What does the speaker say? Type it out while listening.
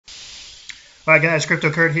All right, guys,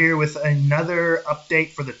 Crypto Kurt here with another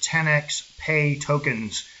update for the TenX Pay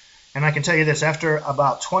tokens. And I can tell you this, after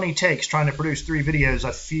about 20 takes trying to produce 3 videos,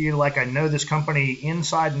 I feel like I know this company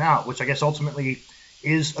inside and out, which I guess ultimately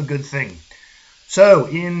is a good thing. So,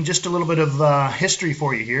 in just a little bit of history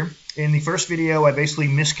for you here, in the first video, I basically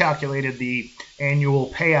miscalculated the annual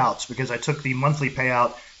payouts because I took the monthly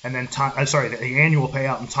payout and then, the annual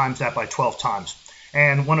payout and times that by 12 times.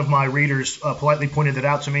 And one of my readers politely pointed that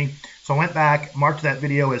out to me. So I went back, marked that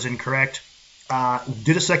video as incorrect,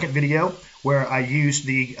 did a second video where I used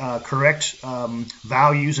the correct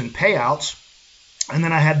values and payouts. And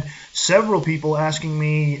then I had several people asking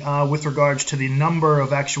me with regards to the number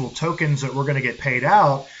of actual tokens that were going to get paid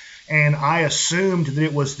out. And I assumed that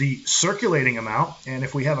it was the circulating amount. And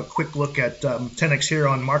if we have a quick look at TenX here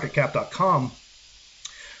on marketcap.com,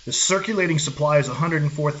 the circulating supply is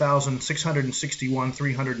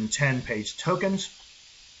 104,661,310 paid tokens.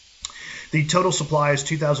 The total supply is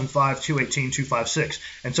 2,218,256.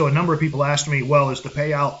 And so a number of people asked me, well, is the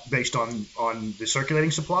payout based on the circulating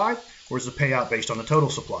supply, or is the payout based on the total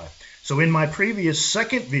supply? So in my previous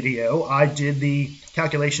second video, I did the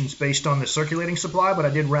calculations based on the circulating supply, but I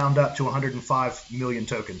did round up to 105 million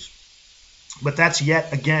tokens. But that's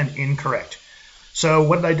yet again incorrect. So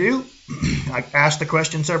what did I do? I asked the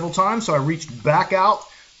question several times, so I reached back out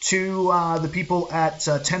to the people at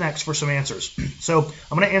TenX for some answers. So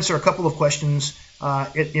I'm going to answer a couple of questions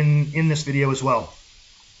in this video as well.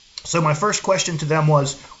 So my first question to them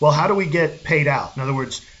was, well, how do we get paid out? In other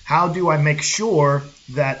words, how do I make sure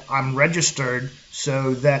that I'm registered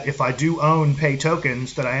so that if I do own Pay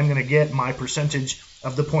tokens, that I am going to get my percentage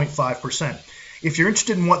of the 0.5%? If you're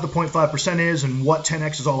interested in what the 0.5% is and what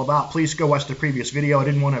TenX is all about, please go watch the previous video. I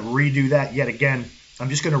didn't want to redo that yet again. I'm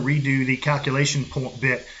just going to redo the calculation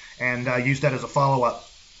bit and use that as a follow-up.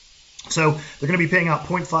 So they're going to be paying out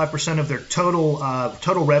 0.5% of their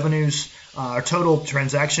total revenues, or total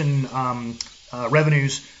transaction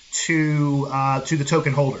revenues to the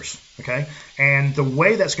token holders. Okay, and the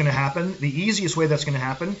way that's going to happen, the easiest way that's going to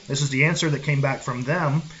happen, this is the answer that came back from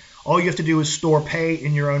them. All you have to do is store Pay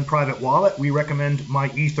in your own private wallet. We recommend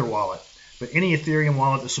my Ether wallet, but any Ethereum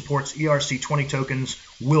wallet that supports ERC20 tokens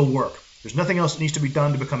will work. There's nothing else that needs to be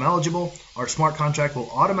done to become eligible. Our smart contract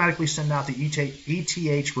will automatically send out the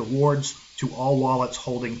ETH rewards to all wallets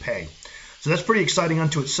holding Pay. So that's pretty exciting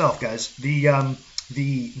unto itself, guys. The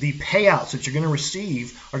payouts that you're going to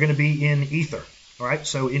receive are going to be in Ether, all right?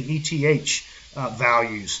 So in ETH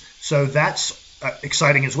values. So that's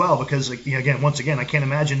exciting as well, because again, once again, I can't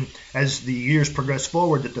imagine as the years progress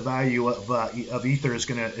forward that the value of Ether or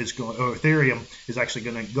Ethereum is actually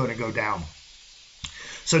going to go down.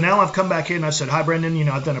 So now I've come back in and I said, hi, Brendan,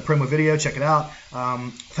 I've done a promo video, check it out.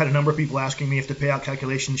 I've had a number of people asking me if the payout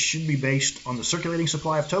calculations should be based on the circulating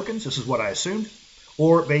supply of tokens, this is what I assumed,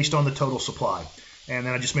 or based on the total supply. And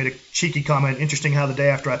then I just made a cheeky comment, interesting how the day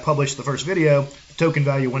after I published the first video, the token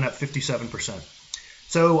value went up 57%.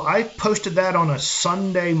 So I posted that on a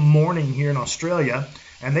Sunday morning here in Australia,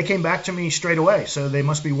 and they came back to me straight away. So they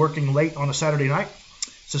must be working late on a Saturday night.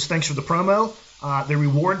 Says, thanks for the promo. The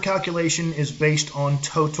reward calculation is based on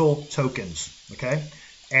total tokens, okay?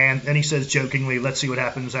 And then he says jokingly, let's see what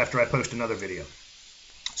happens after I post another video.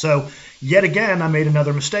 So yet again, I made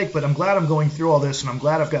another mistake, but I'm glad I'm going through all this, and I'm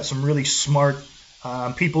glad I've got some really smart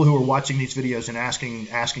people who are watching these videos and asking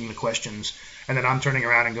the questions, and then I'm turning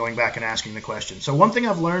around and going back and asking the questions. So one thing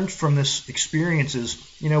I've learned from this experience is,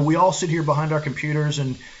 we all sit here behind our computers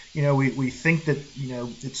and we think that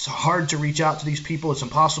it's hard to reach out to these people, it's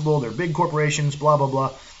impossible, they're big corporations, blah blah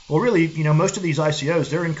blah. Well, really, most of these ICOs,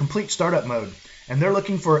 they're in complete startup mode, and they're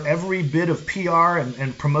looking for every bit of PR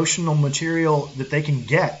and promotional material that they can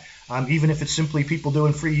get, even if it's simply people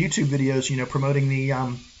doing free YouTube videos, promoting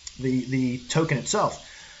the token itself.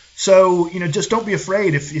 So just don't be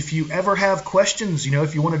afraid. If you ever have questions,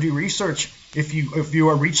 if you want to do research, if you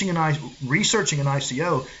are researching an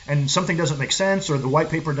ICO and something doesn't make sense, or the white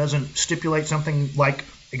paper doesn't stipulate something like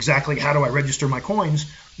exactly how do I register my coins,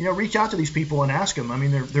 reach out to these people and ask them. I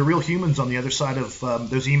mean, they're real humans on the other side of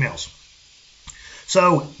those emails.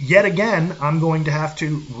 So yet again, I'm going to have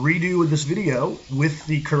to redo this video with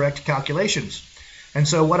the correct calculations. And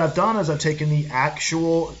so what I've done is I've taken the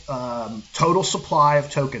actual total supply of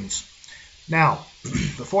tokens. Now,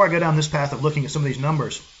 before I go down this path of looking at some of these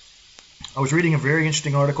numbers, I was reading a very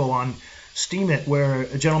interesting article on Steemit where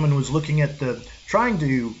a gentleman was looking at trying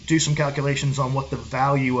to do some calculations on what the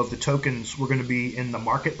value of the tokens were going to be in the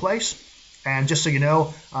marketplace. And just so you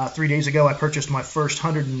know, 3 days ago I purchased my first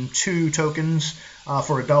 102 tokens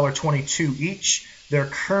for $1.22 each. They're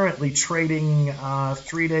currently trading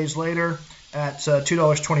 3 days later at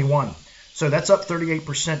 $2.21. So that's up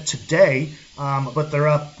 38% today, but they're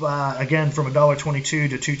up, again, from $1.22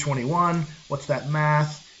 to $2.21. What's that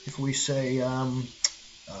math? If we say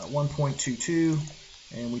 1.22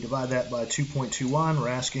 and we divide that by 2.21, we're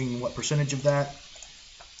asking what percentage of that.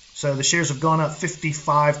 So the shares have gone up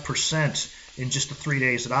 55% in just the 3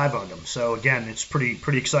 days that I've owned them. So again, it's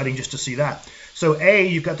pretty exciting just to see that. So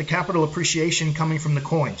you've got the capital appreciation coming from the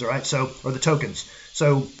coins, all right? So, or the tokens.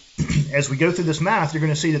 So as we go through this math, you're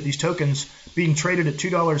going to see that these tokens being traded at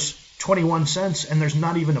 $2.21, and there's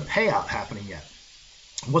not even a payout happening yet.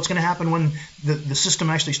 What's going to happen when the system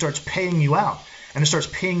actually starts paying you out, and it starts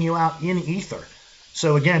paying you out in Ether?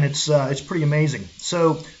 So again, it's pretty amazing.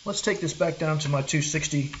 So let's take this back down to my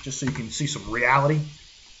 260 just so you can see some reality.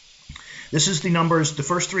 This is the numbers. The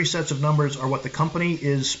first three sets of numbers are what the company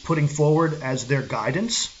is putting forward as their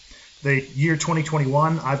guidance. The year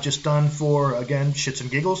 2021 I've just done for, again, shits and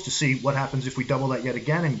giggles to see what happens if we double that yet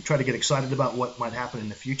again and try to get excited about what might happen in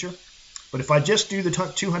the future. But if I just do the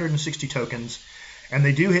 260 tokens and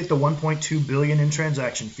they do hit the 1.2 billion in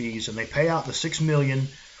transaction fees and they pay out the 6 million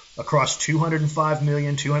across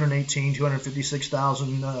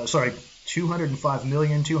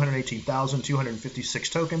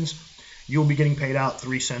 205,218,256 tokens, you'll be getting paid out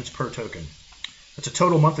 3 cents per token. That's a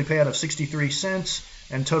total monthly payout of 63 cents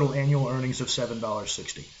and total annual earnings of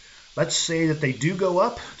 $7.60. Let's say that they do go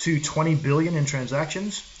up to 20 billion in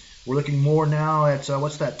transactions. We're looking more now at,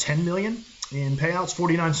 what's that, 10 million in payouts,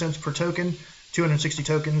 49 cents per token, 260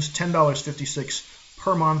 tokens, $10.56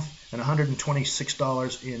 per month, and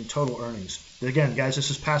 $126 in total earnings. Again, guys,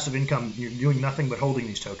 this is passive income. You're doing nothing but holding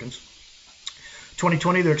these tokens.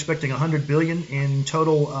 2020, they're expecting 100 billion in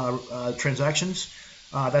total transactions.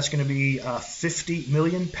 That's going to be 50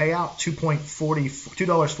 million payout,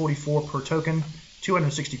 $2.44 per token,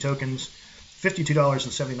 260 tokens,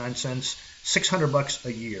 $52.79, $600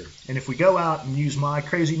 a year. And if we go out and use my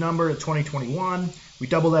crazy number at 2021, we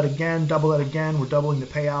double that again, we're doubling the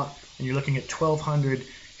payout, and you're looking at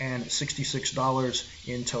 $1,266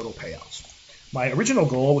 in total payouts. My original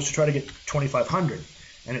goal was to try to get 2,500.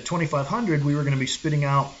 And at 2,500, we were going to be spitting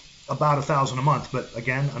out about 1,000 a month. But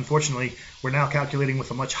again, unfortunately, we're now calculating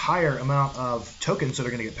with a much higher amount of tokens that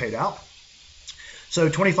are going to get paid out. So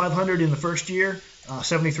 2,500 in the first year,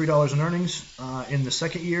 $73 in earnings. In the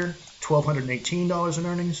second year, $1,218 in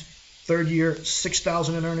earnings. Third year,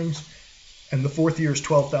 $6,000 in earnings. And the fourth year is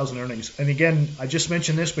 $12,000 earnings. And again, I just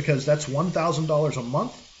mentioned this because that's $1,000 a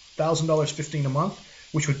month, $1,015 a month,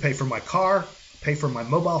 which would pay for my car, pay for my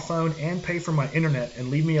mobile phone, and pay for my internet, and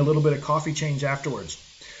leave me a little bit of coffee change afterwards.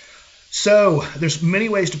 So there's many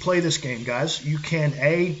ways to play this game, guys. You can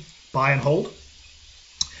buy and hold.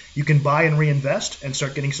 You can buy and reinvest and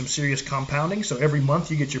start getting some serious compounding. So every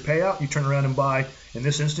month you get your payout, you turn around and buy, in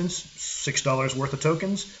this instance, $6 worth of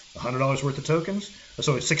tokens, $100 worth of tokens.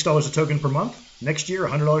 So it's $6 a token per month. Next year,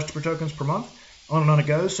 $100 per tokens per month. On and on it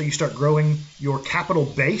goes. So you start growing your capital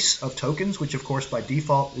base of tokens, which of course by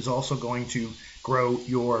default is also going to grow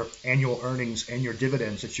your annual earnings and your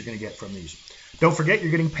dividends that you're going to get from these. Don't forget,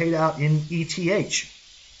 you're getting paid out in ETH.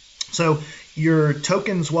 So your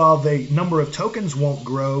tokens, while the number of tokens won't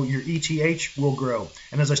grow, your ETH will grow.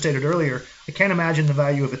 And as I stated earlier, I can't imagine the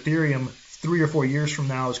value of Ethereum 3 or 4 years from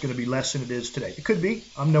now is going to be less than it is today. It could be.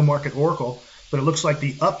 I'm no market oracle, but it looks like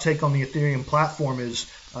the uptake on the Ethereum platform is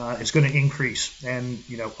going to increase. And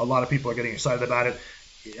a lot of people are getting excited about it.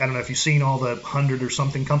 I don't know if you've seen all the 100 or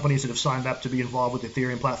something companies that have signed up to be involved with the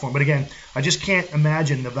Ethereum platform. But again, I just can't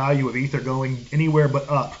imagine the value of Ether going anywhere but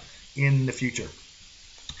up in the future.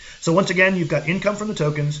 So once again, you've got income from the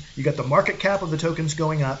tokens. You've got the market cap of the tokens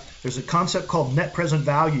going up. There's a concept called net present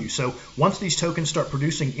value. So once these tokens start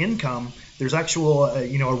producing income, there's actual,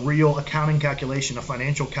 a real accounting calculation, a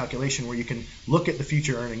financial calculation where you can look at the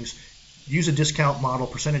future earnings, use a discount model,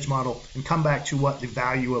 percentage model, and come back to what the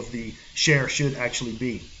value of the share should actually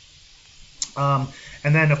be.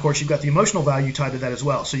 And then, of course, you've got the emotional value tied to that as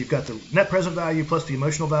well. So you've got the net present value plus the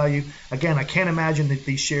emotional value. Again, I can't imagine that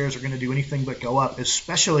these shares are going to do anything but go up,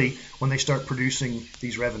 especially when they start producing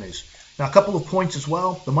these revenues. Now, a couple of points as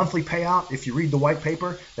well. The monthly payout, if you read the white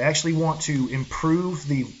paper, they actually want to improve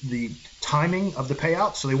the timing of the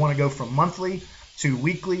payout. So they want to go from monthly to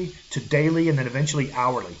weekly to daily and then eventually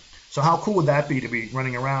hourly. So how cool would that be to be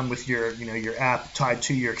running around with your app tied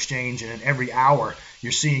to your exchange, and then every hour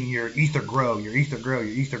you're seeing your Ether grow,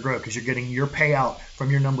 because you're getting your payout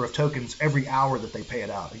from your number of tokens every hour that they pay it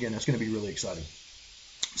out. Again, that's going to be really exciting.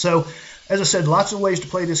 So, as I said, lots of ways to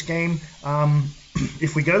play this game.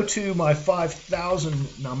 If we go to my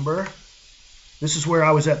 5,000 number, this is where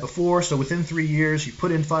I was at before. So within 3 years, you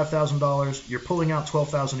put in $5,000, you're pulling out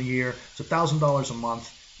 $12,000 a year. It's $1,000 a month.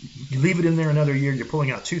 You leave it in there another year, you're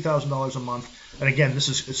pulling out $2,000 a month. And again, this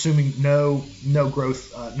is assuming no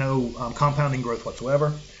growth, no compounding growth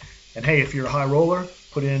whatsoever. And hey, if you're a high roller,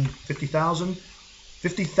 put in 50,000.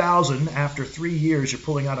 50,000 after 3 years, you're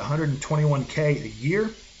pulling out 121K a year.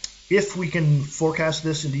 If we can forecast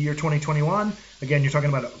this into year 2021, again, you're talking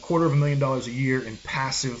about $250,000 a year in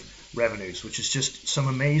passive revenues, which is just some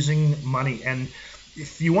amazing money. And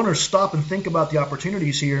if you want to stop and think about the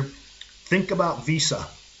opportunities here, think about Visa.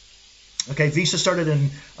 Okay, Visa started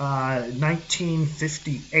in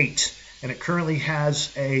 1958, and it currently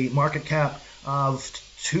has a market cap of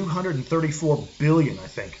 $234 billion, I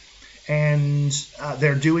think. And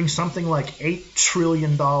they're doing something like $8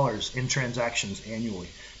 trillion in transactions annually.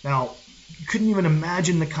 Now, you couldn't even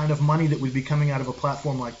imagine the kind of money that would be coming out of a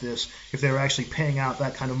platform like this if they were actually paying out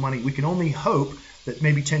that kind of money. We can only hope that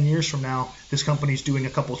maybe 10 years from now, this company's doing a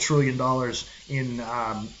couple $1 trillion in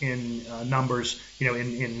numbers,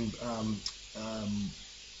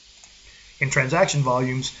 in transaction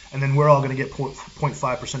volumes, and then we're all going to get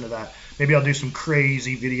 0.5% of that. Maybe I'll do some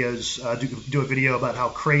crazy videos, do a video about how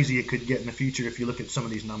crazy it could get in the future if you look at some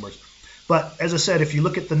of these numbers. But as I said, if you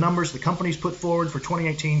look at the numbers the companies put forward for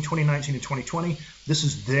 2018, 2019, and 2020, this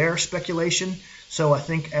is their speculation. So I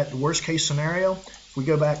think at the worst case scenario, if we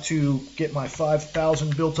go back to get my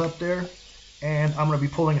 5,000 built up there, and I'm going to be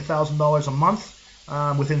pulling $1,000 a month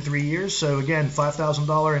within 3 years. So again,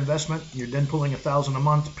 $5,000 investment, you're then pulling $1,000 a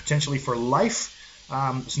month potentially for life.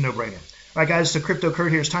 It's a no-brainer. All right, guys, so Crypto Kurt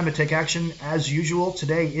here. It's time to take action. As usual,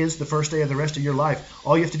 today is the first day of the rest of your life.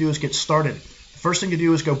 All you have to do is get started. The first thing to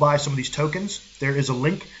do is go buy some of these tokens. There is a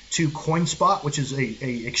link to CoinSpot, which is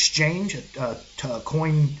a exchange,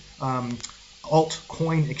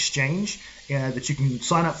 altcoin exchange that you can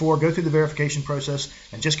sign up for, go through the verification process,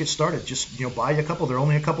 and just get started. Just buy a couple. They're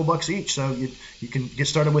only a couple bucks each, so you can get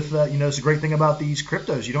started with. It's a great thing about these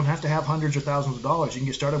cryptos. You don't have to have hundreds or thousands of dollars. You can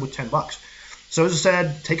get started with $10. So as I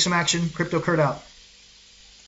said, take some action. Crypto Kurt out.